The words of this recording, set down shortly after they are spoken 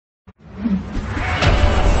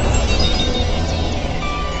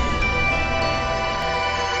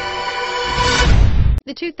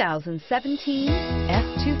The 2017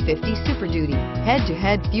 F-250 Super Duty.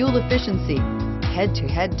 Head-to-head fuel efficiency,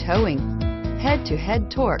 head-to-head towing,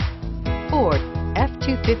 head-to-head torque. Ford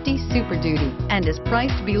F-250 Super Duty and is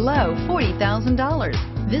priced below $40,000.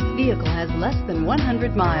 This vehicle has less than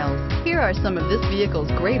 100 miles. Here are some of this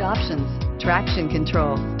vehicle's great options: traction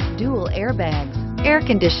control, dual airbags, air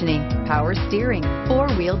conditioning, power steering,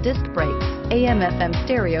 four-wheel disc brakes, AM/FM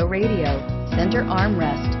stereo radio, center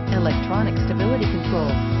armrest, electronic stability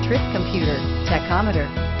control, trip computer, tachometer.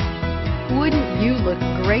 Wouldn't you look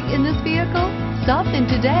great in this vehicle? Stop in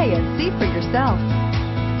today and see for yourself.